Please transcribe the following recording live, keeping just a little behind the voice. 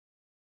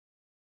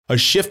A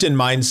shift in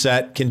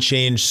mindset can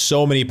change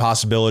so many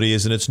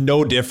possibilities, and it's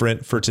no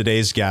different for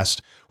today's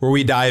guest, where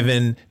we dive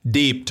in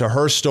deep to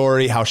her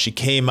story, how she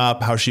came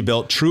up, how she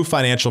built true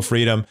financial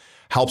freedom,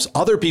 helps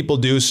other people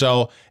do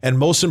so, and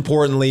most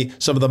importantly,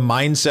 some of the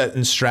mindset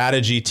and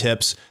strategy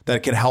tips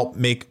that can help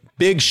make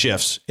big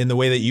shifts in the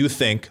way that you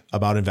think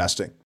about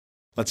investing.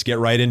 Let's get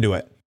right into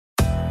it.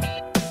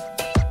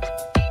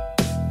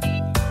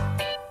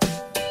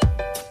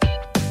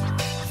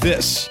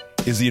 This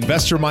is the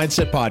Investor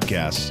Mindset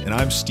Podcast, and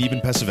I'm Steven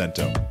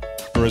Pesavento.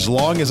 For as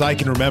long as I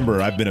can remember,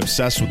 I've been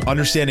obsessed with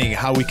understanding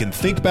how we can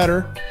think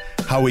better,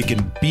 how we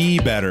can be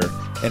better,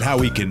 and how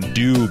we can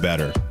do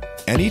better.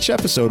 And each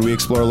episode, we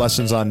explore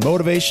lessons on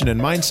motivation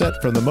and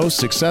mindset from the most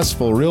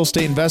successful real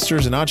estate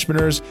investors and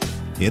entrepreneurs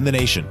in the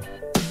nation.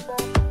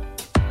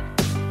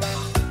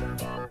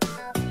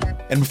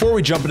 And before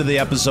we jump into the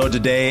episode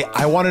today,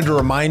 I wanted to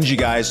remind you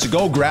guys to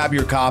go grab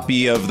your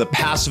copy of the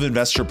Passive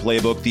Investor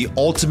Playbook, the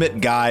ultimate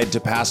guide to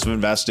passive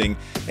investing.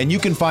 And you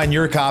can find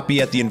your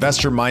copy at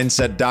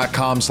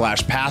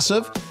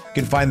theinvestormindset.com/passive. You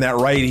can find that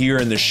right here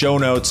in the show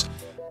notes.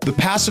 The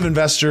Passive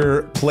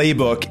Investor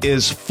Playbook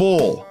is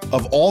full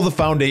of all the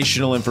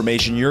foundational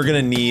information you're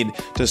going to need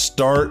to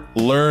start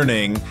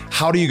learning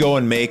how do you go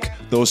and make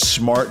those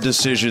smart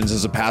decisions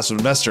as a passive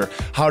investor.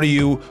 How do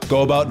you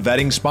go about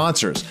vetting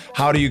sponsors?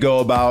 How do you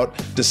go about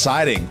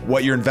deciding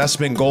what your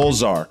investment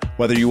goals are,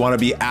 whether you want to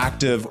be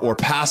active or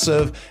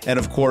passive, and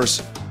of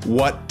course,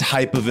 what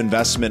type of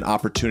investment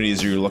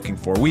opportunities are you looking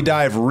for? We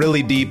dive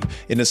really deep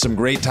into some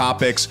great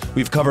topics.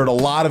 We've covered a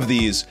lot of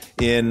these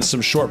in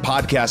some short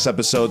podcast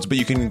episodes, but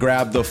you can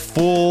grab the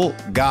full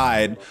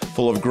guide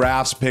full of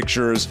graphs,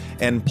 pictures,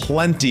 and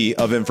plenty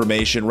of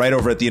information right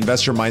over at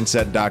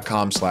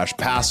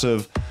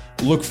theinvestormindset.com/passive.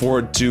 Look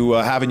forward to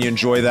having you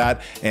enjoy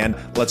that, and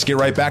let's get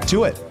right back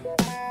to it.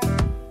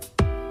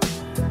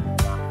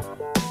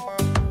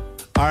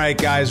 All right,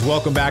 guys,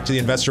 welcome back to the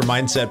Investor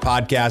Mindset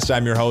Podcast.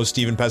 I'm your host,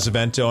 Steven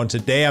Pesavento, and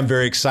today I'm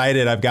very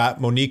excited. I've got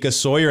Moneeka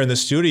Sawyer in the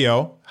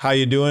studio. How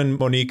you doing,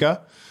 Moneeka?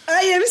 I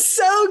am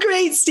so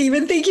great,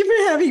 Steven. Thank you for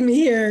having me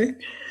here.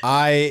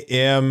 I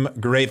am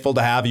grateful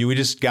to have you. We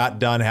just got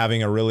done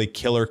having a really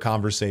killer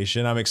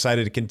conversation. I'm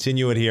excited to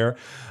continue it here.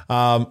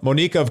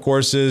 Moneeka, of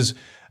course, is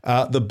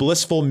the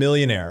blissful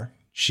millionaire.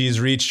 She's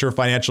reached her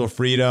financial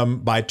freedom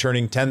by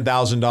turning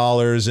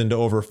 $10,000 into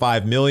over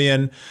 $5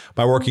 million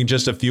by working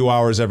just a few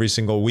hours every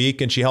single week.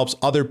 And she helps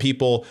other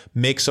people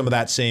make some of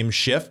that same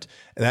shift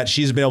that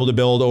she's been able to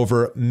build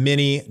over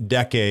many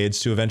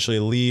decades to eventually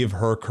leave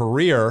her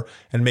career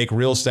and make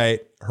real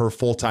estate her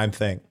full-time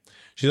thing.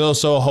 She's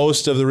also a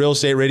host of the real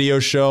estate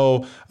radio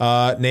show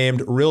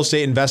named Real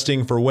Estate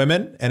Investing for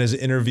Women and has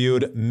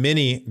interviewed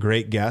many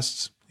great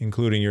guests,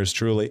 including yours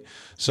truly.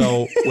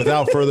 So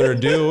without further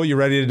ado, you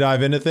ready to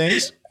dive into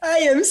things? I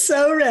am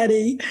so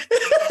ready.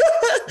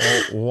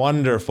 Well,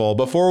 wonderful.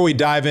 Before we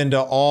dive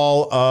into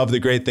all of the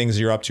great things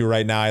you're up to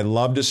right now, I'd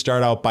love to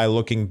start out by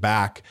looking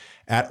back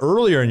at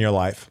earlier in your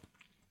life.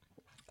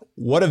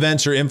 What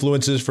events or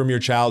influences from your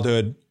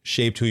childhood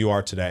shaped who you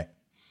are today?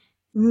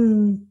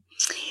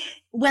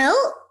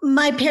 Well,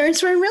 my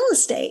parents were in real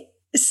estate.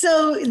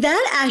 So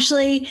that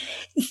actually,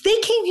 they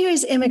came here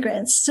as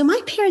immigrants. So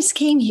my parents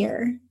came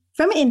here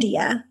from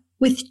India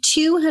with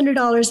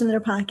 $200 in their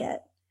pocket.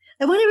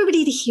 I want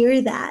everybody to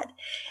hear that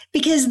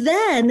because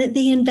then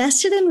they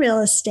invested in real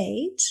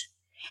estate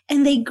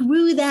and they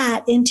grew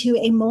that into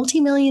a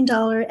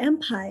multi-million-dollar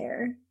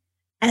empire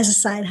as a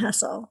side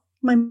hustle.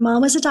 My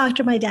mom was a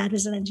doctor. My dad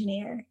was an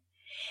engineer.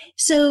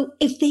 So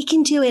if they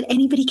can do it,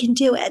 anybody can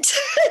do it.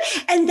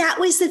 And that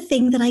was the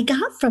thing that I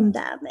got from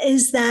them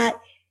is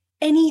that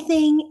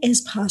anything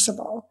is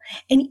possible.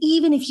 And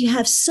even if you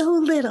have so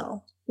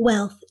little,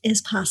 wealth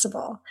is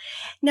possible.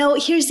 Now,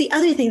 here's the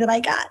other thing that I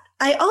got.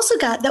 I also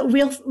got that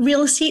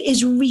real estate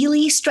is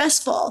really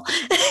stressful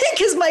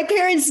because my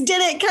parents did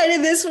it kind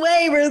of this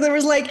way where there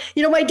was like,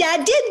 my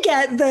dad did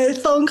get the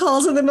phone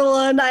calls in the middle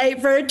of the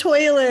night for a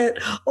toilet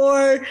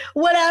or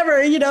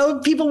whatever,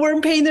 people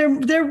weren't paying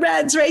their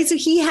rents, right? So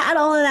he had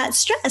all of that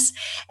stress.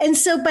 And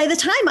so by the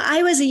time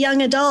I was a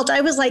young adult,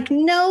 I was like,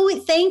 no,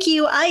 thank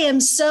you. I am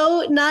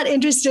so not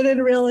interested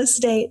in real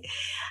estate.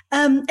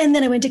 And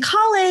then I went to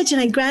college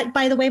and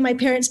by the way, my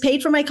parents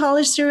paid for my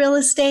college through real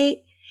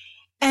estate.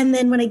 And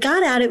then when I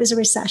got out, it was a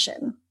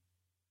recession.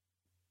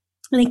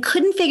 And I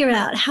couldn't figure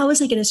out how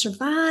was I going to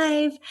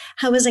survive?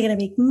 How was I going to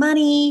make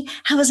money?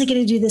 How was I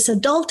going to do this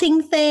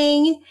adulting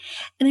thing?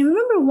 And I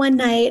remember one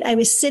night I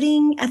was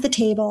sitting at the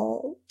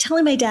table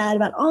telling my dad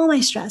about all my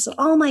stress and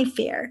all my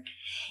fear.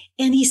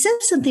 And he said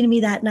something to me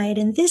that night.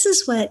 And this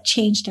is what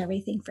changed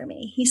everything for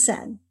me. He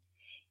said,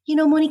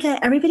 Moneeka,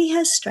 everybody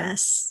has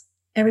stress.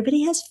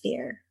 Everybody has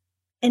fear.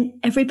 And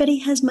everybody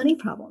has money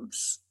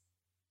problems.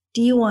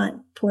 Do you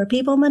want poor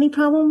people money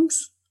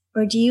problems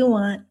or do you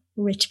want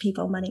rich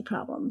people money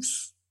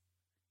problems?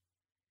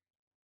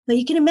 Well,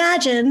 you can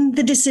imagine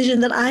the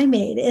decision that I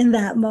made in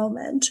that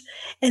moment.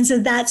 And so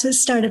that's what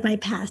started my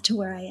path to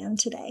where I am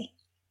today.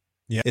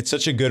 Yeah, it's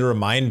such a good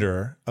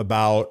reminder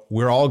about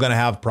we're all going to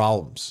have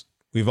problems.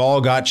 We've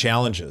all got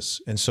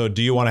challenges. And so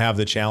do you want to have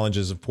the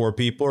challenges of poor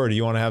people, or do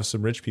you want to have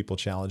some rich people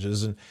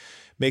challenges? And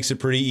makes it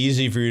pretty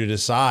easy for you to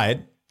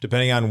decide,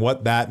 depending on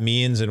what that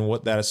means and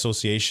what that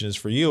association is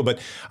for you. But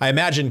I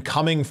imagine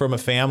coming from a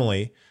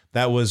family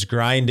that was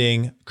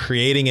grinding,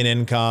 creating an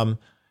income,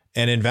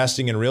 and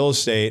investing in real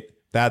estate,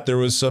 that there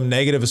was some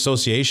negative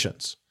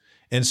associations.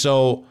 And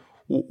so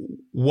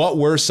what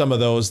were some of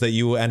those that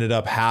you ended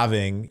up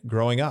having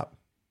growing up?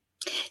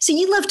 So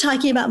you love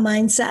talking about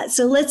mindset.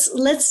 So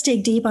let's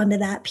dig deep onto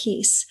that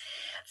piece.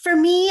 For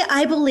me,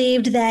 I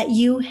believed that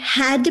you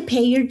had to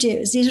pay your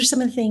dues. These are some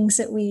of the things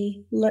that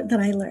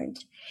I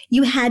learned.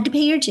 You had to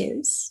pay your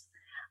dues.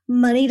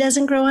 Money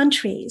doesn't grow on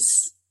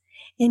trees.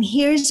 And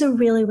here's a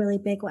really, really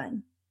big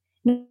one.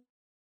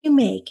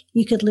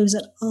 You could lose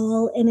it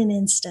all in an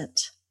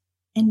instant,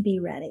 and be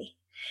ready.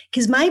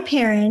 Because my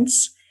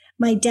parents,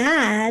 my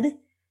dad,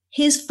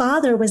 his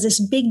father was this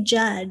big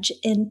judge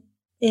in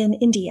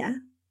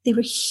India. They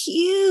were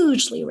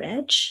hugely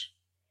rich.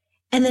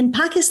 And then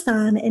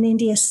Pakistan and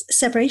India's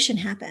separation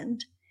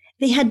happened.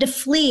 They had to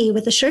flee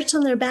with the shirts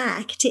on their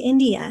back to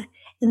India,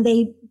 and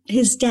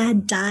his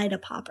dad died a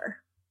pauper.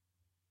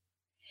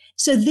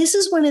 So this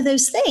is one of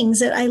those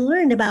things that I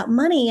learned about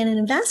money and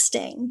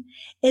investing,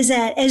 is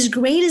that as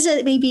great as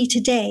it may be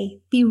today,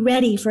 be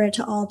ready for it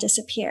to all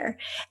disappear.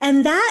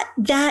 And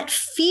that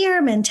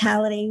fear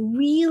mentality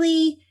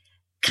really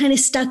kind of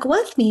stuck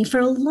with me for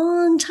a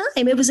long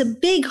time. It was a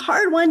big,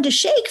 hard one to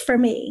shake for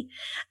me.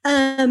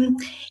 And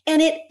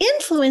it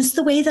influenced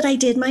the way that I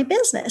did my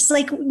business.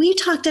 Like we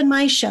talked on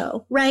my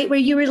show, right? Where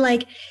you were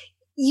like,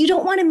 you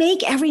don't want to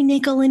make every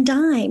nickel and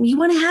dime. You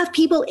want to have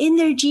people in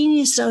their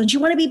genius zones. You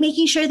want to be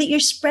making sure that you're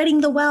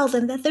spreading the wealth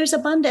and that there's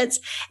abundance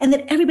and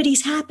that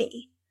everybody's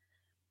happy.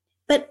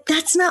 But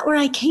that's not where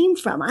I came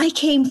from. I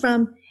came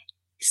from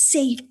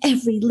save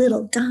every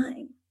little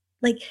dime.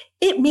 Like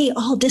it may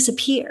all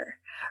disappear,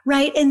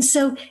 right? And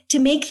so to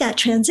make that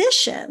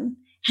transition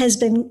has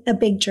been a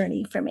big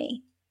journey for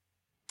me.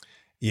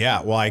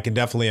 Yeah, well, I can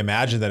definitely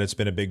imagine that it's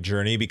been a big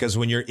journey, because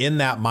when you're in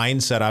that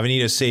mindset, I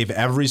need to save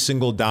every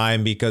single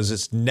dime because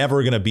it's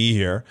never going to be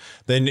here,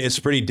 then it's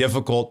pretty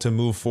difficult to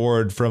move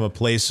forward from a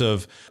place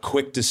of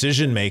quick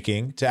decision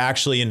making to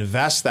actually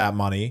invest that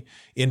money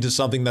into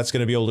something that's going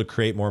to be able to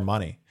create more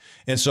money.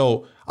 And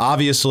so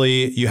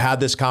obviously you had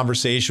this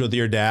conversation with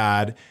your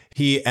dad.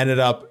 He ended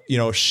up,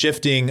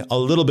 shifting a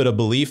little bit of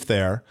belief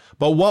there.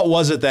 But what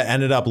was it that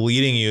ended up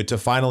leading you to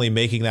finally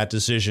making that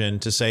decision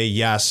to say,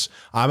 yes,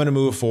 I'm going to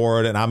move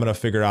forward and I'm going to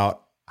figure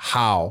out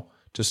how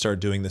to start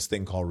doing this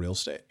thing called real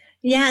estate?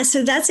 Yeah,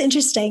 so that's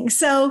interesting.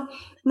 So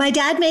my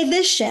dad made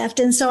this shift.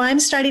 And so I'm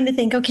starting to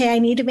think, okay,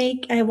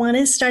 I want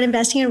to start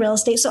investing in real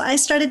estate. So I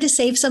started to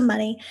save some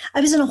money.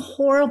 I was in a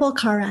horrible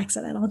car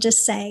accident. I'll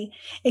just say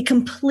it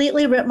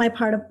completely ripped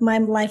my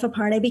life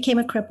apart. I became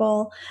a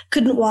cripple,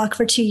 couldn't walk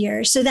for 2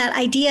 years. So that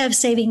idea of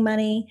saving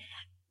money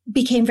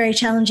became very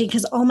challenging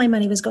because all my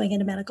money was going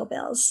into medical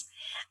bills.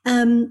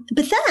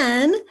 But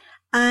then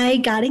I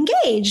got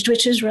engaged,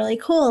 which was really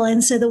cool.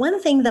 And so the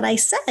one thing that I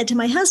said to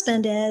my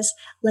husband is,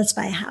 let's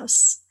buy a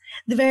house.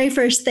 The very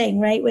first thing,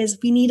 right, was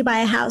we need to buy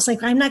a house.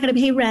 Like, I'm not going to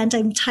pay rent.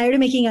 I'm tired of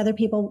making other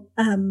people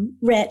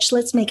rich.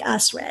 Let's make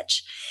us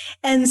rich.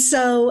 And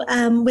so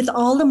with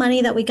all the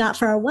money that we got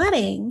for our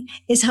wedding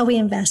is how we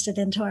invested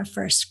into our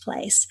first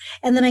place.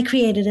 And then I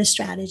created a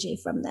strategy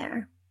from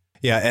there.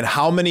 Yeah. And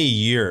how many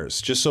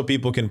years, just so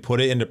people can put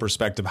it into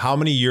perspective, how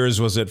many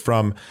years was it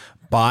from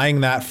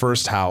buying that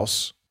first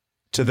house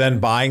to then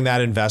buying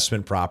that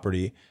investment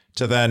property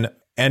to then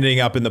ending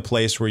up in the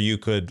place where you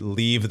could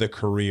leave the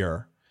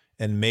career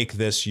and make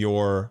this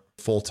your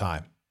full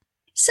time?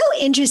 So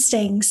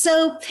interesting.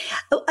 So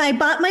I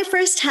bought my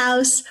first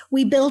house.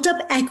 We built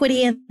up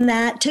equity in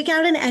that, took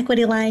out an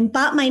equity line,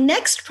 bought my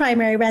next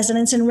primary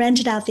residence and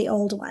rented out the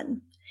old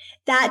one.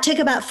 That took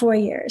about 4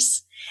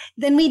 years.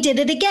 Then we did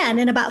it again.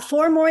 In about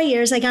 4 more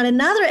years, I got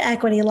another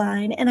equity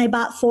line and I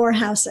bought 4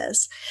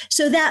 houses.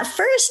 So that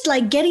first,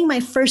 getting my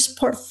first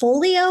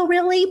portfolio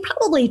really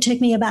probably took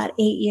me about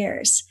 8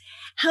 years.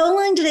 How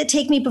long did it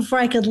take me before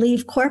I could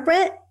leave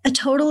corporate? A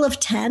total of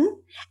 10.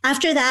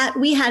 After that,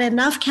 we had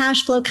enough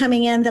cash flow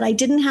coming in that I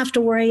didn't have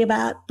to worry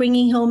about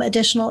bringing home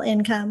additional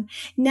income.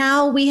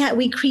 Now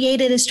we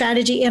created a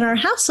strategy in our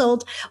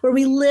household where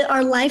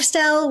our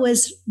lifestyle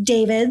was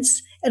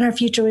David's and our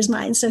future was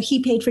mine. So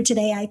he paid for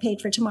today, I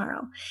paid for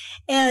tomorrow.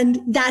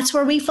 And that's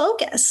where we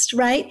focused,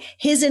 right?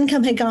 His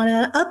income had gone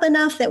up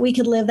enough that we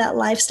could live that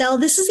lifestyle.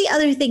 This is the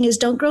other thing, is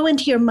don't grow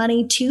into your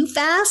money too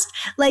fast.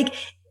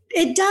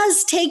 It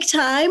does take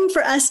time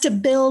for us to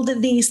build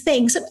these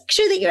things. So make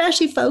sure that you're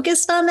actually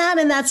focused on that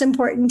and that's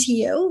important to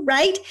you,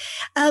 right?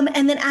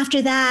 And then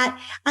after that,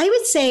 I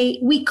would say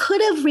we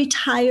could have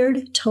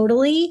retired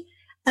totally,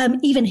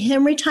 even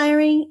him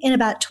retiring, in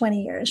about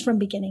 20 years from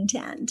beginning to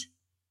end.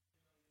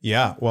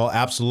 Yeah, well,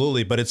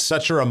 absolutely. But it's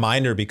such a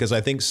reminder, because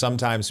I think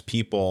sometimes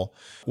people,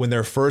 when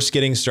they're first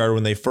getting started,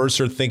 when they first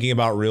are thinking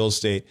about real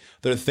estate,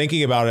 they're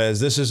thinking about it as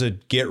this is a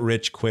get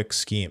rich quick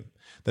scheme.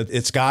 that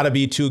it's got to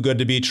be too good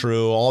to be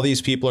true. All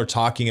these people are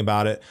talking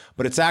about it,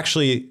 but it's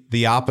actually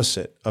the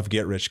opposite of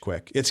get rich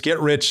quick. It's get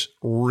rich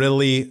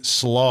really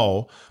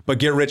slow, but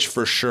get rich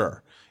for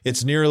sure.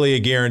 It's nearly a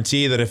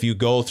guarantee that if you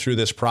go through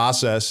this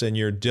process and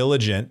you're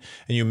diligent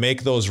and you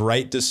make those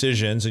right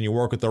decisions and you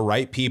work with the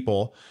right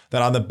people,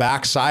 that on the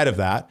backside of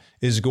that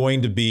is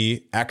going to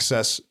be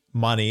excess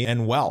money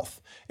and wealth.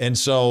 And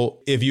so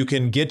if you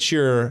can get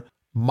your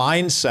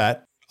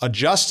mindset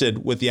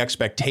adjusted with the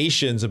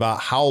expectations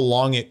about how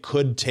long it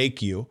could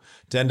take you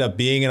to end up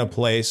being in a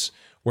place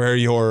where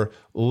you're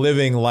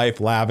living life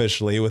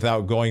lavishly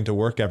without going to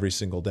work every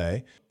single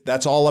day,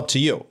 that's all up to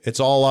you. It's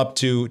all up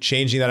to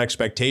changing that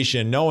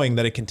expectation, knowing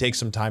that it can take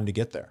some time to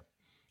get there.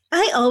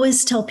 I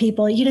always tell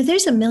people,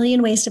 there's a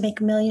million ways to make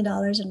 $1 million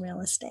in real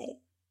estate,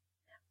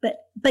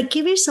 but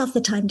give yourself the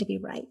time to be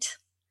right.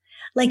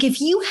 Like if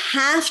you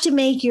have to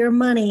make your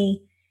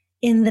money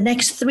in the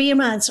next 3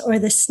 months or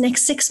this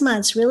next 6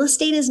 months, real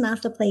estate is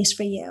not the place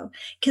for you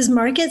because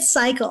markets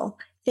cycle,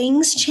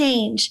 things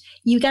change.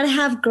 You got to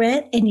have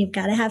grit and you've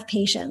got to have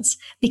patience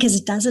because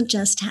it doesn't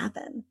just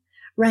happen.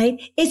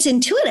 Right? It's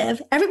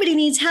intuitive. Everybody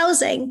needs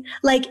housing.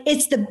 Like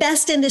it's the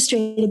best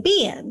industry to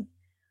be in,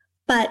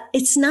 but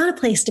it's not a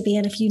place to be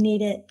in if you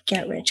need it,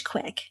 get rich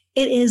quick.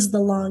 It is the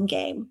long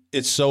game.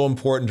 It's so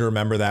important to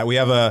remember that. We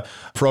have a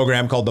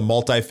program called the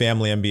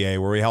Multifamily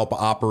MBA where we help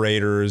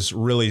operators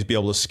really be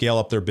able to scale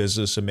up their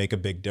business and make a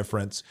big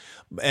difference.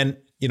 And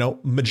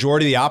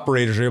majority of the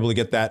operators are able to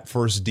get that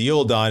first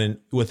deal done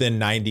within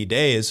 90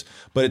 days,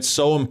 but it's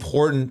so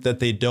important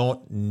that they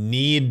don't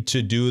need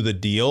to do the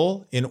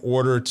deal in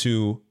order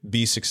to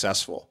be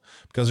successful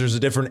because there's a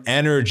different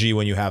energy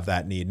when you have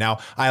that need. Now,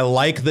 I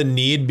like the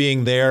need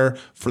being there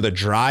for the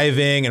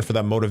driving and for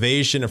that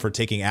motivation and for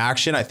taking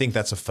action. I think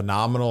that's a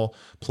phenomenal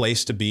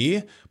place to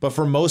be. But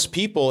for most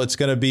people, it's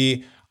going to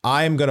be,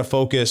 I'm going to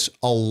focus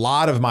a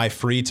lot of my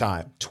free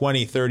time,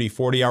 20, 30,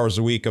 40 hours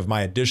a week of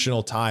my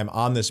additional time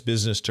on this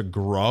business to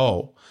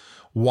grow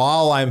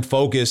while I'm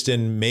focused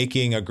in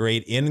making a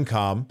great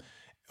income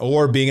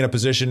or being in a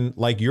position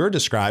like you're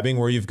describing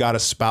where you've got a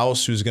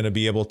spouse who's going to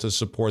be able to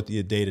support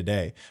the day to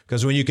day.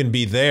 Because when you can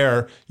be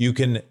there, you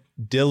can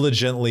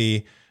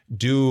diligently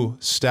do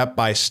step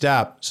by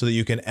step so that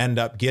you can end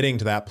up getting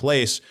to that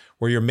place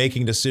where you're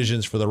making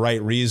decisions for the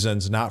right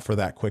reasons, not for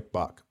that quick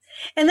buck.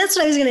 And that's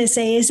what I was going to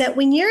say is that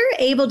when you're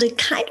able to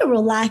kind of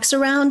relax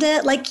around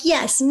it, like,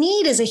 yes,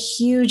 need is a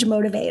huge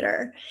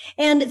motivator.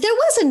 And there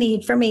was a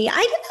need for me. I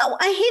didn't know.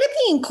 I hated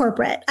being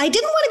corporate. I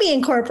didn't want to be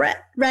in corporate,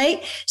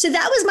 right? So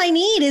that was my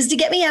need, is to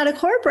get me out of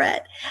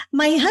corporate.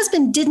 My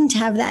husband didn't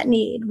have that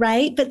need,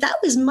 right? But that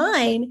was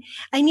mine.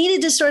 I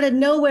needed to sort of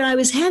know where I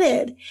was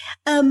headed.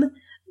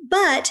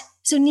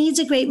 So need's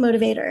a great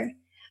motivator.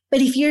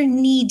 But if you're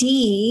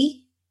needy,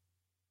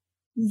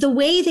 the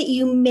way that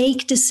you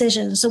make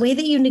decisions, the way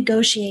that you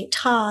negotiate,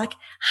 talk,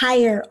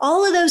 hire,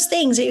 all of those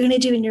things that you're going to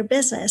do in your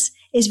business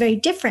is very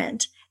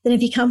different than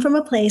if you come from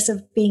a place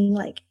of being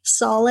like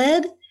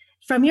solid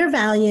from your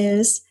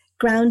values,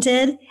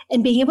 grounded,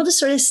 and being able to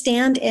sort of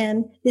stand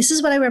in, this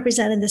is what I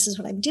represent and this is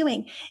what I'm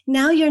doing.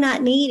 Now you're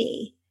not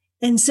needy.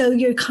 And so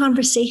your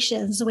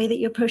conversations, the way that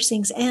you approach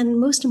things, and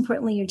most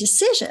importantly, your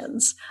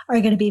decisions are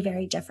going to be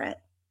very different.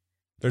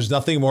 There's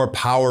nothing more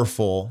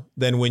powerful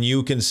than when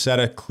you can set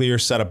a clear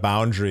set of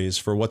boundaries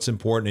for what's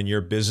important in your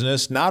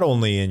business, not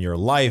only in your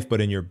life, but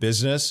in your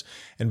business,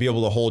 and be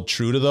able to hold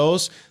true to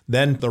those.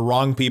 Then the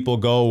wrong people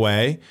go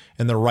away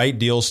and the right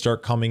deals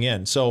start coming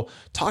in. So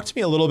talk to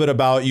me a little bit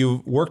about,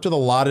 you've worked with a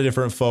lot of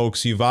different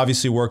folks. You've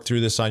obviously worked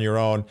through this on your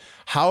own.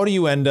 How do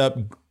you end up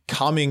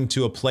coming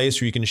to a place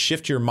where you can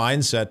shift your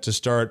mindset to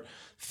start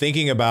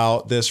thinking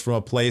about this from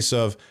a place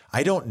of,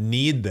 I don't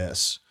need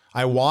this.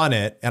 I want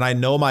it, and I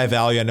know my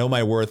value, I know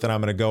my worth, and I'm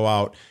going to go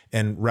out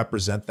and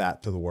represent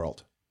that to the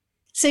world.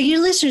 So your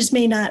listeners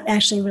may not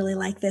actually really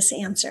like this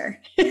answer,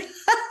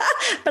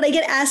 but I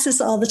get asked this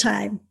all the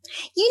time.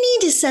 You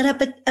need to set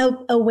up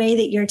a way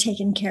that you're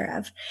taken care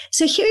of.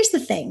 So here's the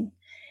thing.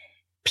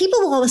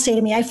 People will always say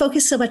to me, I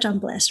focus so much on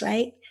bliss,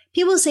 right?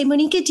 People will say,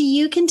 Moneeka, do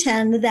you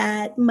contend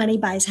that money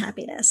buys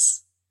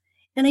happiness?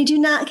 And I do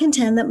not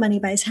contend that money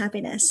buys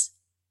happiness,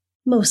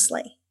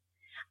 mostly.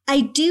 I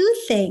do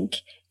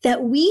think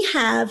that we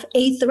have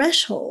a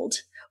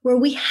threshold where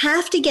we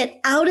have to get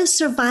out of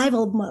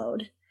survival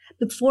mode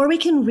before we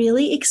can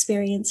really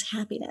experience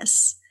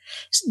happiness.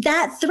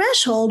 That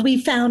threshold we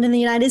found in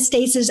the United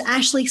States, there's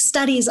actually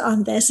studies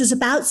on this, is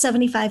about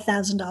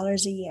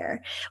 $75,000 a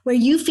year, where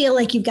you feel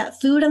like you've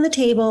got food on the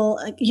table,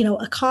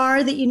 a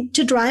car that you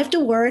to drive to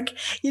work,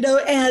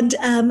 and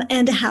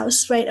a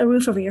house, right? A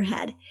roof over your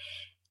head.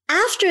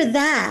 After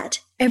that,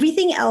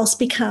 everything else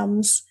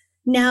becomes,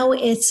 now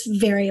it's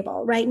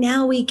variable, right?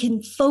 Now we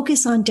can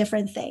focus on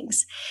different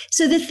things.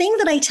 So the thing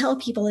that I tell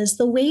people is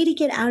the way to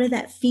get out of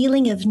that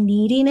feeling of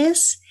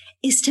neediness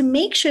is to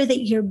make sure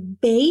that your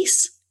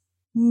base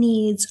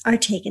needs are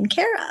taken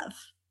care of.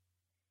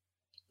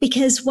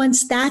 Because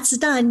once that's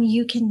done,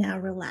 you can now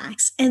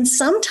relax. And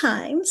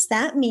sometimes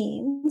that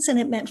means, and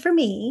it meant for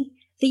me,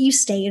 that you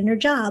stay in your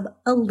job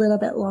a little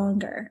bit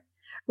longer,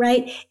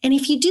 right? And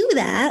if you do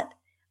that,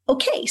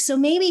 okay, so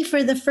maybe for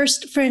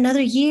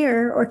another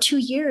year or 2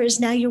 years,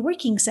 now you're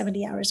working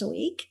 70 hours a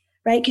week,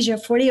 right? Because you're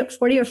 40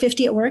 or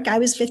 50 at work. I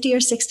was 50 or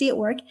 60 at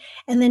work,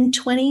 and then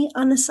 20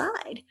 on the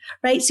side,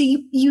 right? So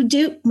you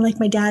do, like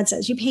my dad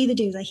says, you pay the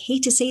dues. I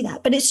hate to say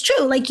that, but it's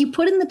true. Like you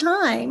put in the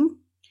time,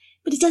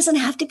 but it doesn't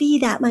have to be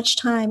that much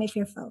time if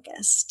you're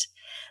focused.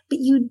 But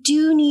you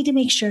do need to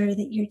make sure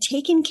that you're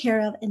taken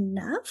care of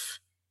enough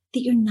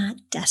that you're not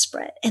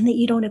desperate and that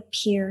you don't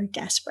appear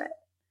desperate,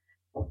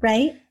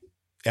 right?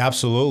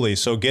 Absolutely.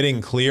 So getting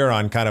clear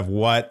on kind of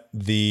what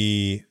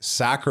the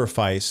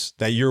sacrifice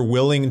that you're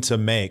willing to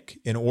make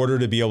in order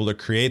to be able to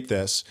create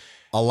this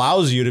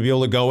allows you to be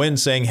able to go in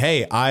saying,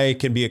 hey, I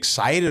can be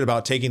excited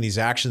about taking these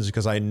actions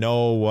because I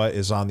know what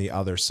is on the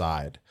other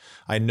side.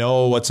 I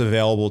know what's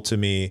available to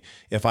me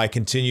if I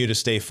continue to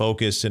stay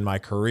focused in my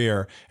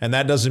career. And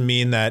that doesn't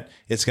mean that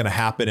it's going to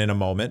happen in a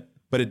moment,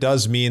 but it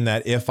does mean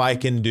that if I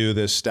can do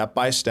this step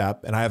by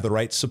step and I have the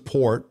right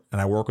support and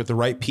I work with the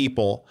right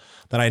people,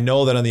 then I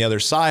know that on the other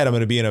side, I'm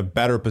going to be in a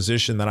better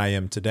position than I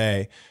am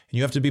today. And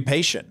you have to be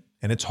patient,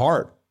 and it's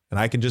hard. And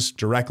I can just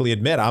directly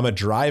admit I'm a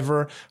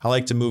driver. I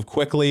like to move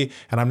quickly,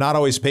 and I'm not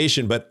always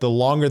patient. But the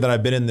longer that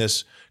I've been in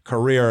this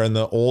career and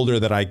the older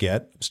that I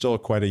get, I'm still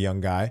quite a young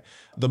guy,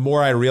 the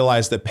more I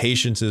realize that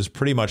patience is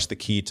pretty much the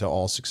key to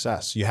all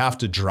success. You have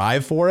to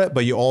drive for it,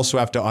 but you also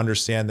have to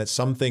understand that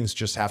some things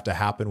just have to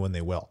happen when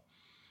they will.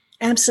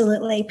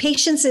 Absolutely.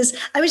 Patience is,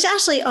 I was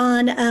actually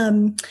on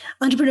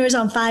Entrepreneurs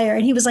on Fire,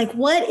 and he was like,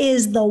 what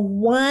is the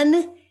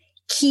one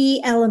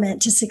key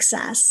element to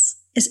success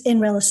is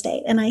in real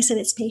estate? And I said,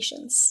 it's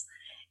patience.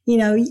 You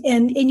know,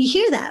 and you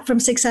hear that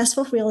from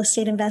successful real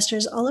estate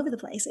investors all over the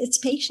place. It's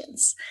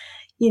patience,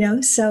 you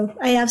know, so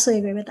I absolutely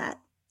agree with that.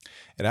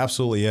 It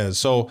absolutely is.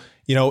 So,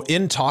 you know,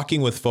 in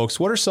talking with folks,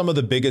 what are some of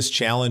the biggest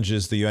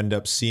challenges that you end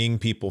up seeing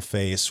people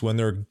face when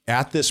they're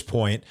at this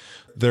point?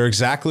 They're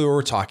exactly what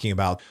we're talking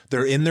about.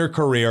 They're in their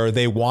career.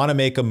 They want to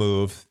make a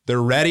move.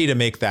 They're ready to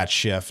make that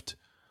shift,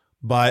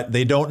 but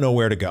they don't know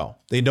where to go.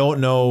 They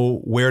don't know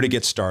where to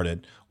get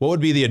started. What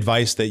would be the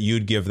advice that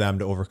you'd give them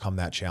to overcome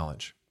that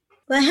challenge?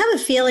 Well, I have a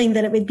feeling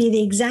that it would be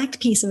the exact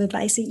piece of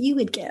advice that you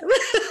would give,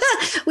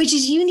 which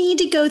is you need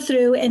to go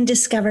through and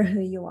discover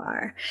who you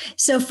are.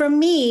 So for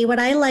me, what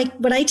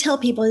I tell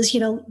people is,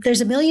 you know,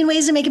 there's a million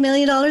ways to make $1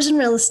 million in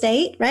real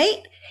estate,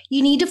 right?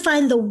 You need to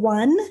find the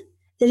one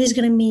that is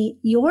going to meet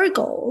your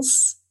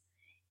goals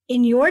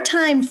in your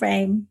time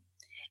frame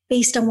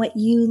based on what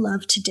you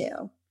love to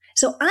do.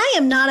 So I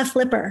am not a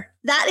flipper.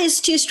 That is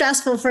too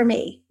stressful for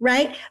me,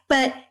 right?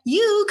 But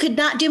you could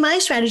not do my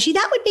strategy.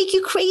 That would make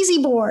you crazy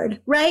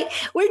bored, right?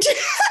 We're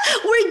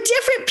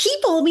different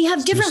people. We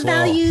have different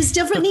values,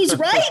 different needs,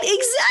 right?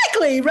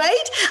 Exactly,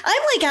 right?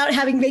 I'm like out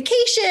having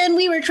vacation.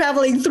 We were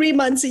traveling 3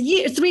 months a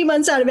year, 3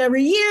 months out of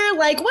every year,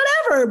 like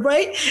whatever,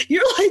 right?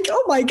 You're like,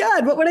 oh my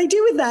God, what would I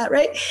do with that,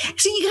 right?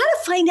 So you got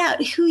to find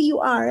out who you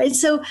are. And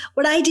so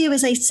what I do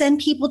is I send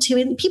people to,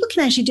 and people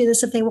can actually do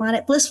this if they want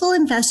it,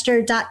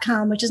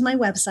 blissfulinvestor.com, which is my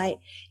website.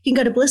 You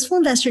can go to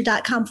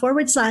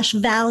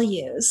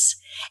blissfulinvestor.com/values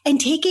and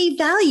take a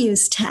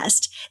values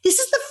test. This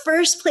is the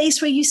first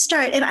place where you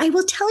start. And I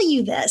will tell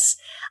you this.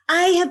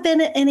 I have been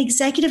an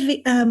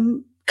executive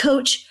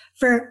coach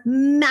for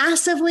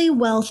massively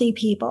wealthy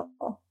people.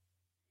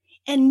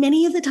 And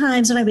many of the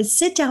times when I would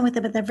sit down with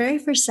them at their very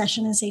first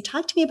session and say,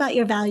 talk to me about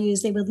your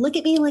values, they would look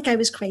at me like I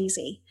was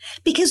crazy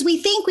because we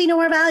think we know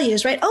our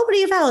values, right? Oh, what are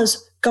your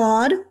values?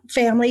 God,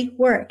 family,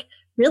 work.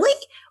 Really?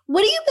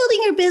 What are you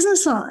building your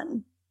business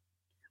on?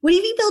 What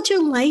have you built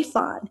your life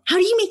on? How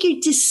do you make your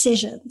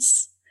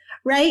decisions,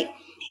 right?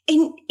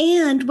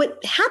 And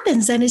what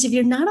happens then is if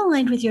you're not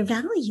aligned with your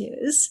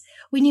values,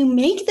 when you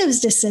make those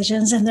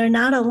decisions and they're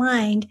not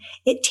aligned,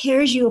 it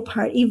tears you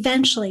apart.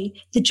 Eventually,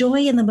 the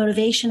joy and the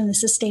motivation and the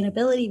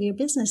sustainability of your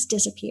business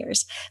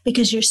disappears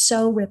because you're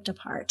so ripped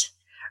apart,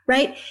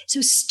 right?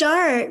 So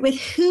start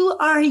with who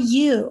are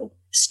you?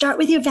 Start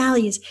with your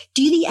values.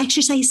 Do the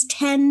exercise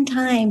 10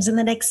 times in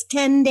the next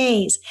 10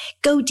 days.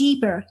 Go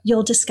deeper.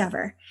 You'll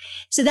discover.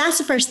 So that's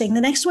the first thing.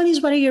 The next one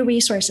is, what are your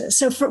resources?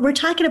 So we're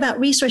talking about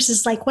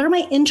resources like, what are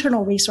my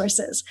internal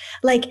resources?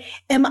 Like,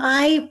 do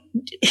I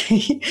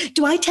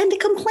tend to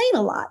complain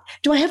a lot?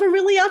 Do I have a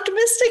really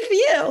optimistic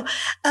view?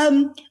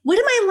 What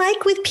am I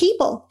like with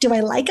people? Do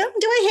I like them?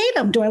 Do I hate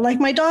them? Do I like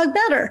my dog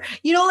better?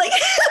 You know, like,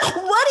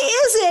 what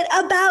is it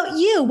about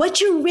you? What's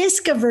your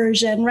risk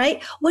aversion,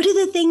 right? What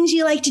are the things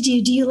you like to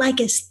do? Do you like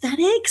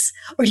aesthetics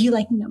or do you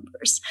like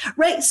numbers,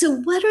 right?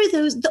 So what are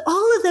those?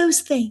 All of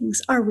those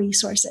things are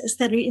resources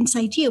that are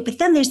inside you. But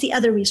then there's the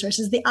other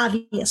resources, the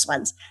obvious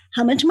ones.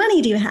 How much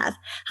money do you have?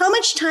 How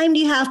much time do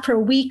you have per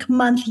week,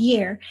 month,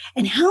 year?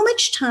 And how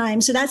much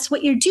time? So that's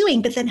what you're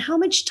doing. But then how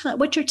much time,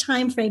 what's your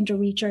time frame to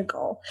reach your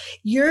goal?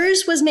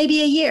 Yours was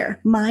maybe a year.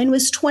 Mine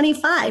was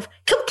 25.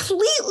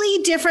 Completely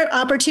different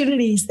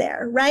opportunities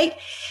there, right?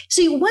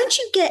 So once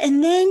you get,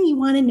 and then you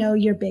want to know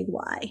your big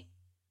why.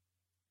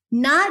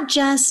 Not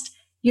just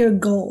your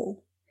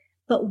goal,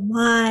 but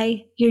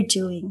why you're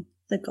doing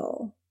the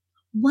goal.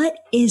 What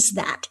is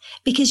that?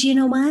 Because you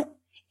know what?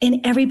 in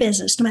every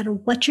business, no matter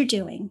what you're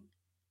doing,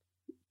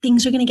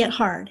 things are going to get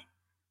hard.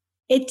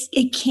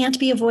 It can't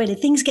be avoided.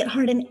 Things get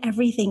hard in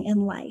everything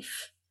in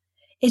life.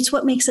 It's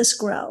what makes us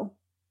grow,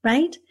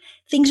 right?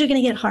 Things are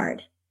going to get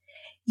hard.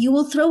 You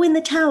will throw in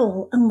the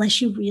towel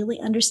unless you really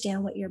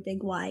understand what your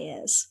big why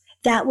is.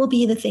 That will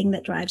be the thing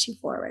that drives you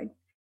forward.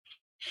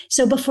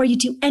 So before you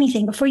do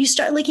anything, before you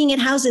start looking at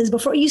houses,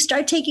 before you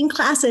start taking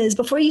classes,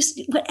 before you,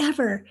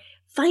 whatever,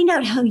 find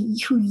out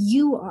who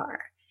you are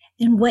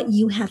and what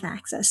you have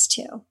access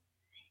to.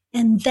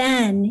 And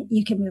then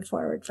you can move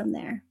forward from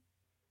there.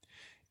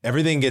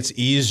 Everything gets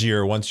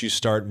easier once you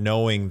start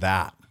knowing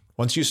that.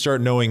 Once you start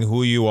knowing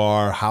who you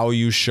are, how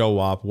you show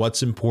up,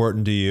 what's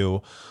important to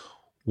you,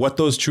 what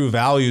those true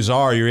values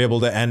are, you're able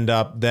to end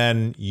up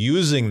then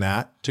using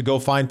that to go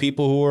find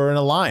people who are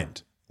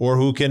aligned or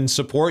who can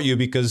support you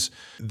because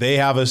they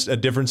have a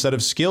different set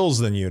of skills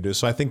than you do.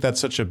 So I think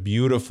that's such a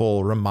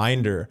beautiful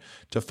reminder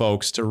to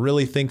folks to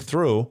really think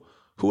through,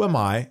 who am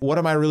I? What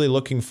am I really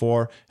looking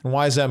for? And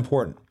why is that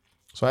important?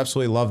 So I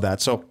absolutely love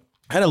that. So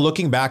kind of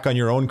looking back on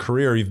your own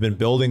career, you've been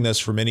building this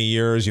for many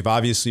years. You've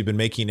obviously been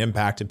making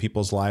impact in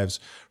people's lives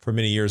for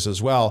many years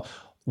as well.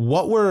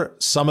 What were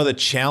some of the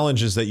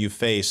challenges that you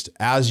faced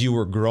as you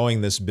were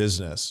growing this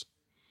business?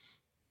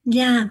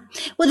 Yeah.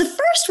 Well, the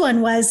first one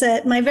was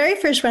that my very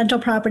first rental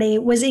property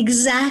was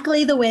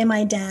exactly the way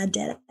my dad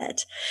did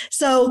it.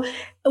 So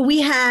we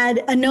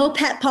had a no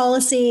pet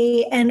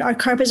policy and our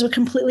carpets were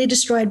completely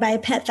destroyed by a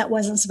pet that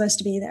wasn't supposed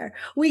to be there.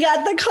 We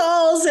got the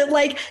calls at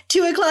like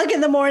 2:00 in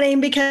the morning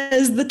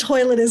because the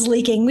toilet is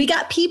leaking. We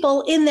got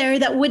people in there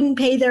that wouldn't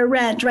pay their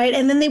rent, right?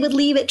 And then they would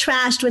leave it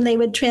trashed when they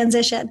would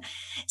transition.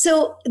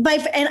 So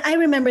and I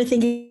remember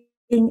thinking,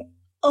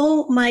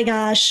 oh my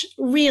gosh,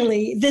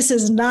 really, this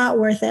is not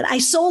worth it. I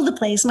sold the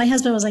place. My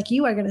husband was like,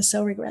 you are going to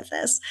so regret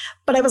this.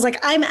 But I was like,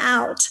 I'm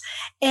out.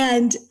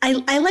 And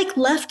I like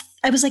left.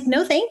 I was like,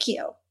 no, thank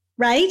you.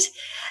 Right.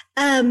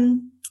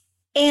 And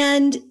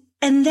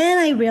then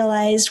I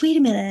realized, wait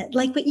a minute,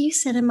 like what you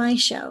said in my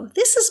show,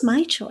 this is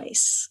my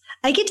choice.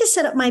 I get to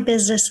set up my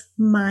business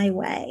my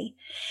way.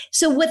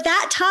 So what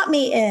that taught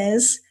me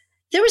is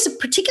there was a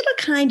particular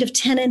kind of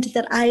tenant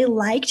that I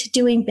liked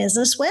doing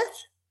business with.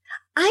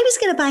 I was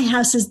going to buy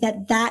houses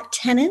that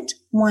tenant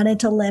wanted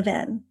to live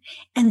in.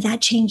 And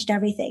that changed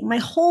everything. My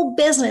whole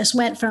business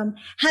went from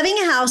having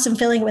a house and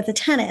filling it with a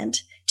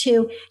tenant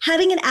to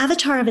having an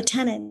avatar of a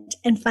tenant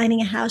and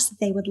finding a house that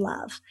they would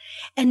love.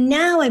 And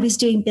now I was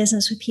doing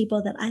business with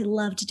people that I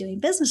loved doing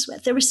business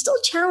with. There were still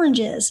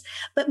challenges,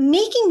 but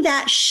making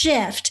that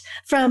shift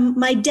from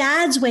my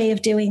dad's way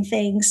of doing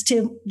things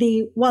to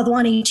the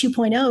Wadhwani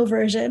 2.0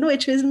 version,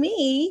 which was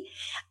me,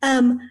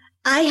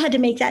 I had to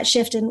make that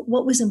shift in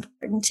what was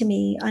important to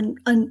me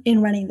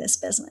in running this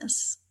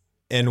business.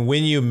 And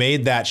when you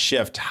made that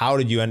shift, how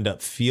did you end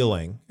up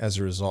feeling as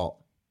a result?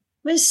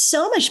 It was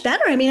so much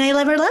better. I mean, I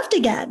never left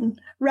again,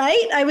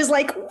 right? I was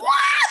like, wow,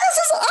 this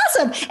is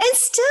awesome. And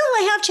still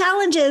I have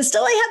challenges.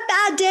 Still I have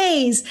bad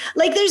days.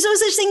 Like there's no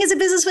such thing as a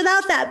business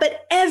without that.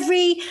 But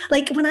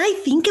when I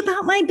think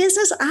about my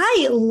business,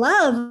 I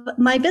love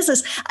my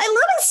business. I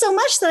love it so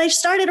much that I've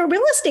started a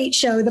real estate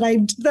show that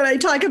I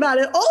talk about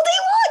it all day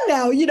long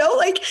now,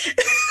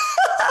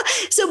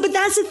 but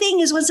that's the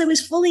thing is once I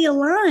was fully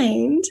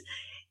aligned,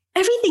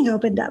 everything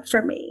opened up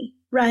for me.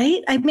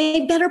 Right? I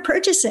made better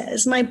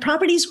purchases. My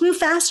properties grew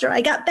faster.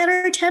 I got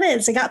better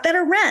tenants. I got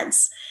better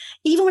rents.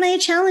 Even when I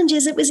had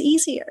challenges, it was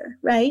easier,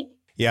 right?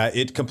 Yeah,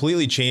 it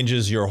completely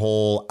changes your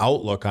whole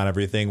outlook on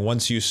everything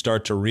once you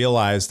start to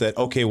realize that,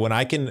 okay, when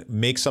I can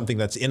make something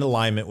that's in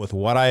alignment with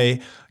what I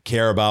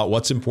care about,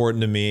 what's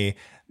important to me,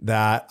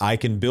 that I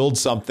can build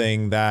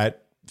something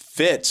that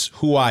fits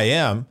who I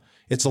am,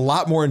 it's a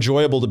lot more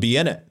enjoyable to be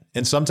in it.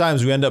 And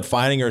sometimes we end up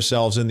finding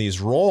ourselves in these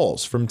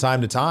roles from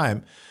time to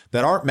time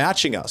that aren't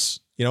matching us.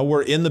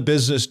 We're in the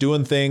business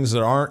doing things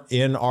that aren't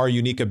in our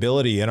unique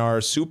ability, in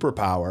our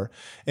superpower.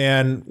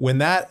 And when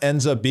that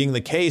ends up being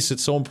the case,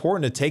 it's so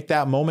important to take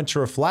that moment to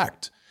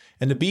reflect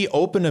and to be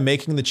open to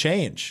making the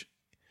change.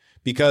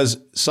 Because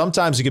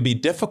sometimes it can be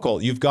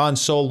difficult. You've gone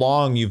so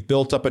long, you've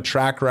built up a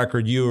track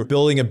record, you're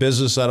building a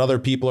business that other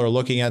people are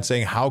looking at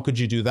saying, how could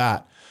you do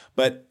that?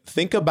 But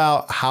think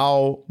about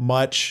how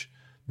much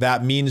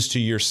that means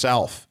to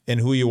yourself and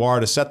who you are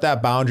to set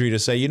that boundary to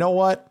say, you know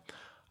what?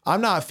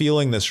 I'm not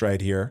feeling this right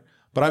here,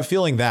 but I'm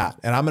feeling that.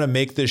 And I'm going to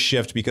make this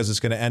shift because it's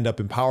going to end up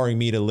empowering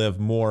me to live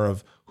more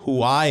of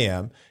who I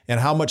am and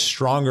how much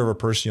stronger of a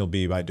person you'll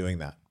be by doing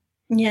that.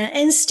 Yeah.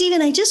 And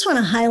Stephen, I just want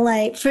to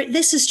highlight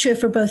this is true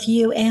for both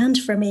you and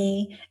for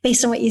me,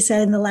 based on what you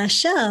said in the last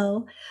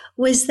show,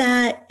 was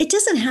that it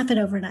doesn't happen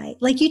overnight.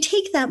 Like you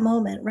take that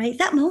moment, right?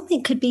 That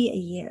moment could be a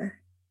year.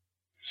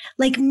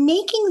 Like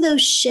making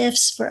those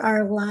shifts for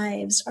our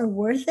lives are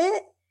worth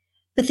it,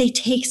 but they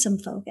take some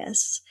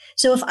focus.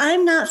 So if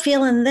I'm not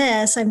feeling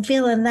this, I'm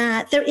feeling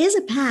that, there is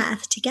a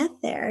path to get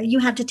there. You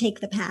have to take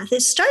the path.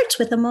 It starts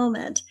with a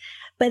moment,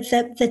 but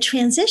the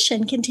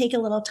transition can take a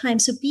little time.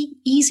 So be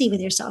easy with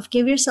yourself.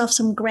 Give yourself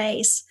some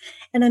grace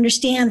and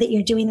understand that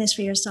you're doing this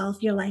for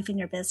yourself, your life, and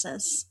your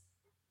business.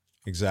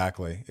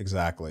 Exactly.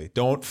 Exactly.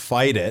 Don't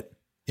fight it,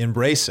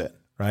 embrace it.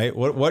 Right?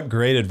 What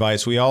great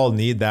advice. We all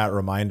need that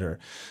reminder.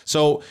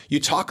 So you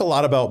talk a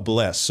lot about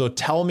bliss. So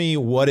tell me,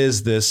 what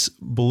is this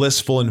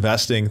blissful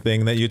investing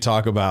thing that you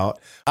talk about?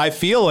 I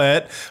feel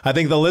it. I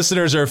think the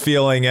listeners are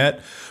feeling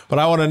it, but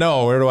I want to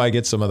know, where do I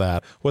get some of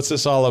that? What's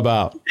this all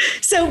about?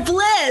 So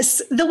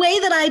bliss, the way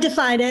that I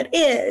define it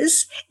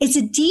is, it's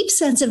a deep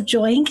sense of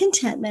joy and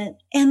contentment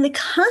and the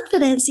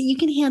confidence that you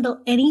can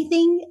handle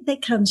anything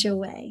that comes your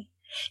way.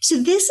 So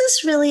this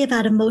is really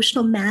about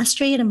emotional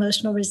mastery and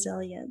emotional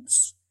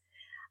resilience.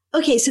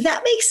 Okay, so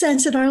that makes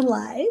sense in our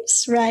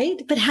lives,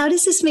 right? But how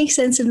does this make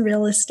sense in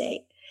real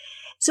estate?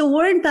 So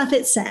Warren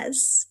Buffett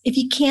says, if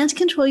you can't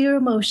control your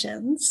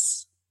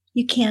emotions,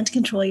 you can't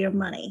control your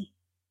money.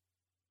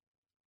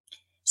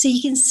 So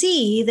you can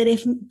see that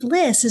if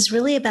bliss is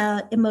really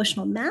about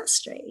emotional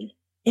mastery,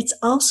 it's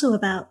also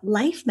about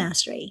life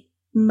mastery,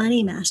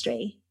 money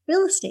mastery,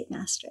 real estate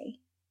mastery.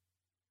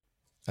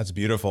 That's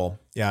beautiful.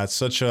 Yeah, it's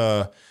such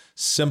a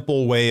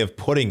simple way of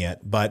putting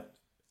it, but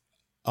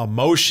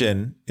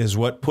emotion is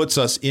what puts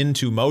us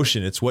into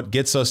motion. It's what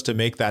gets us to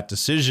make that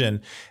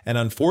decision. And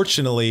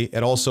unfortunately,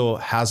 it also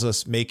has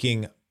us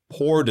making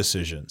poor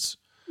decisions.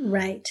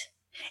 Right.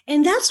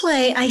 And that's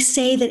why I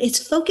say that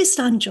it's focused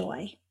on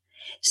joy.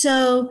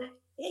 So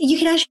you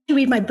can actually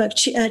read my book,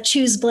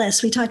 Choose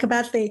Bliss. We talk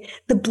about the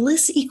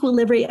bliss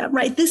equilibrium,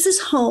 right? This is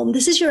home.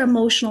 This is your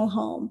emotional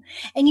home.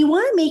 And you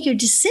want to make your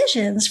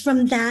decisions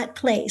from that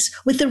place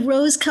with the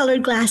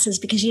rose-colored glasses,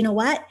 because you know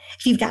what?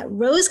 If you've got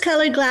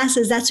rose-colored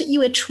glasses, that's what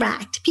you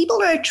attract. People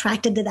are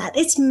attracted to that.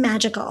 It's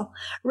magical,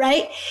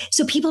 right?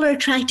 So people are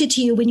attracted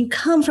to you when you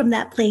come from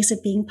that place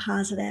of being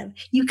positive.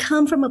 You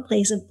come from a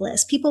place of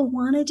bliss. People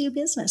want to do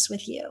business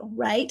with you,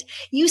 right?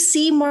 You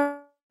seem more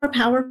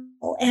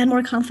powerful and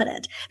more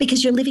confident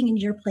because you're living in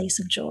your place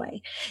of joy.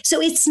 So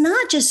it's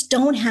not just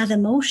don't have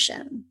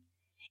emotion.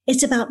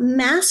 It's about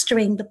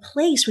mastering the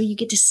place where you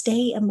get to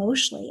stay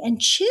emotionally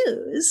and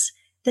choose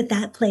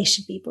that place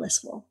should be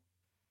blissful.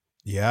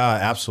 Yeah,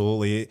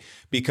 absolutely.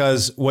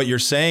 Because what you're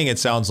saying, it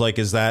sounds like,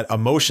 is that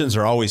emotions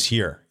are always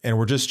here and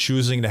we're just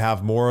choosing to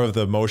have more of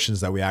the emotions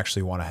that we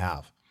actually want to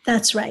have.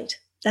 That's right.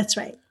 That's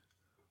right.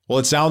 Well,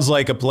 it sounds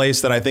like a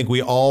place that I think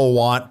we all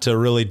want to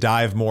really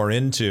dive more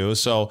into.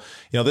 So,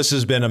 this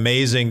has been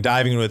amazing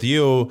diving with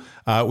you.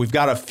 We've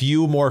got a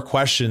few more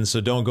questions,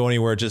 so don't go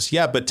anywhere just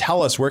yet. But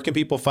tell us, where can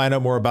people find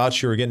out more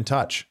about you or get in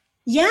touch?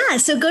 Yeah.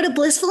 So go to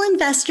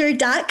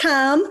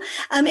blissfulinvestor.com.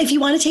 If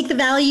you want to take the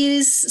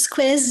values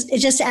quiz,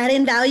 just add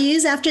in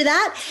values after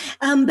that.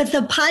 But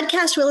the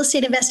podcast, Real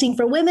Estate Investing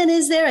for Women,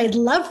 is there. I'd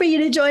love for you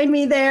to join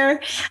me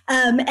there.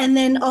 And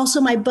then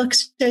also my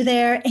books are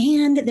there.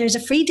 And there's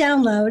a free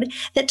download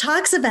that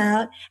talks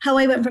about how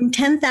I went from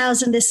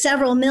 10,000 to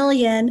several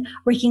million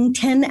working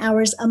 10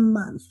 hours a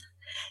month.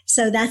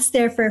 So that's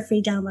there for a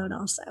free download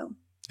also.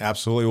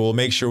 Absolutely. We'll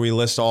make sure we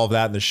list all of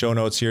that in the show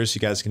notes here so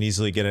you guys can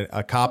easily get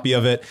a copy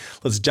of it.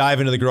 Let's dive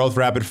into the growth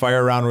rapid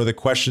fire round where the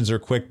questions are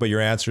quick, but your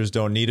answers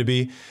don't need to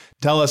be.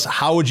 Tell us,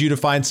 how would you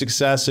define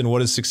success and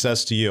what is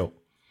success to you?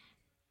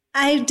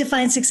 I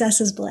define success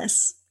as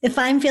bliss. If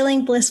I'm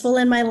feeling blissful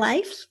in my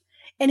life,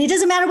 and it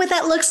doesn't matter what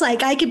that looks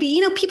like, I could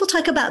be, people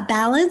talk about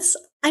balance.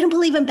 I don't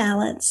believe in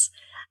balance.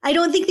 I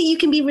don't think that you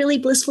can be really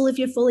blissful if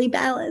you're fully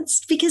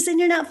balanced, because then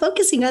you're not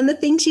focusing on the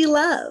things you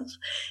love.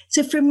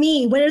 So for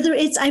me, whether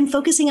it's I'm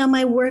focusing on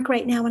my work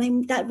right now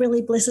and that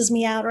really blisses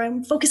me out, or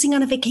I'm focusing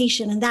on a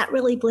vacation and that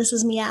really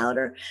blisses me out,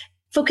 or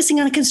focusing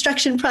on a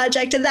construction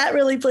project and that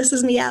really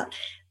blisses me out.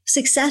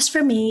 Success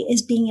for me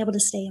is being able to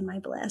stay in my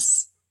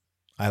bliss.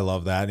 I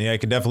love that. Yeah, I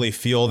can definitely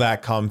feel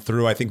that come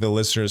through. I think the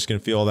listeners can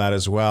feel that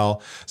as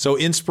well. So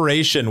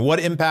inspiration, what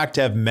impact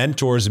have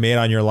mentors made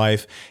on your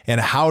life?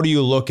 And how do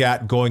you look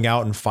at going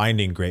out and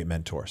finding great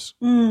mentors?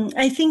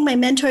 I think my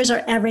mentors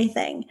are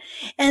everything.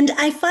 And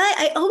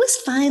I always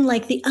find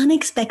like the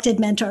unexpected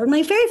mentor.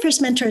 My very first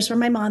mentors were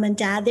my mom and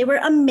dad. They were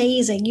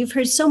amazing. You've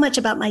heard so much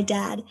about my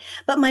dad,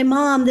 but my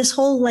mom, this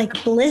whole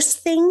like bliss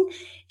thing,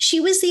 she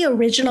was the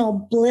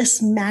original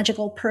bliss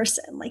magical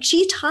person. Like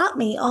she taught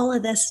me all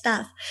of this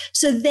stuff.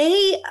 So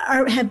they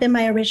have been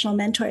my original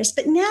mentors.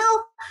 But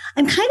now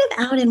I'm kind of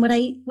out in when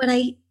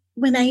I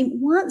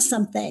want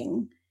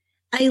something,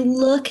 I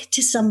look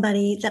to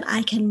somebody that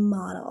I can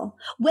model.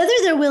 Whether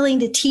they're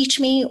willing to teach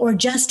me or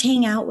just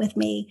hang out with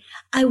me,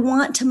 I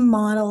want to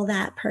model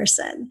that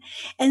person.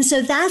 And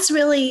so that's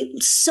really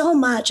so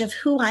much of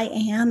who I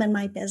am in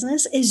my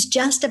business is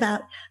just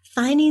about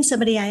finding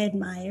somebody I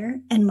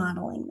admire and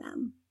modeling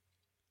them.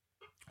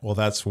 Well,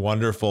 that's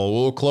wonderful.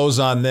 We'll close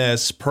on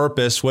this.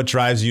 Purpose. What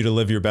drives you to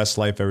live your best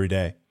life every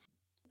day?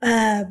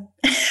 I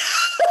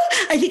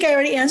think I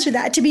already answered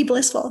that. To be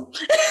blissful.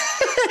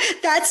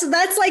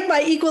 That's like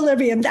my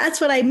equilibrium. That's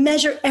what I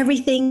measure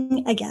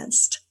everything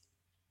against.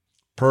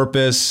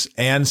 Purpose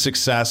and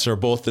success are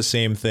both the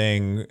same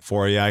thing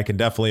for you. I can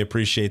definitely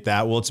appreciate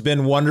that. Well, it's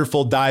been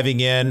wonderful diving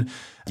in.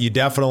 You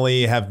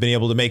definitely have been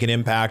able to make an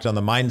impact on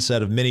the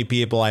mindset of many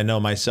people. I know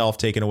myself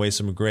taking away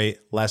some great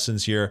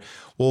lessons here.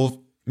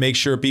 Well, make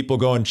sure people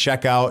go and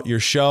check out your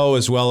show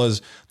as well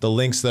as the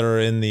links that are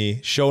in the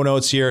show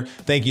notes here.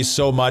 Thank you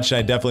so much.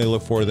 I definitely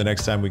look forward to the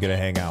next time we get to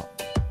hang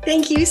out.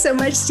 Thank you so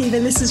much,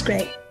 Stephen. This is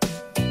great.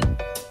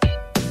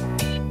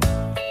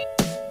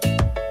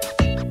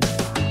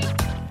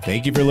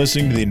 Thank you for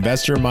listening to the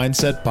Investor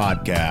Mindset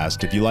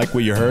Podcast. If you like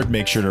what you heard,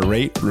 make sure to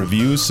rate,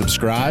 review,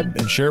 subscribe,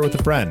 and share it with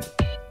a friend.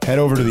 Head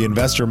over to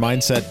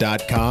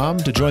theinvestormindset.com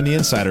to join the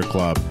Insider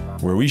Club,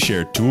 where we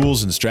share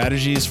tools and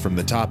strategies from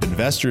the top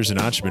investors and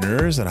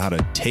entrepreneurs on how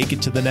to take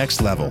it to the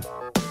next level.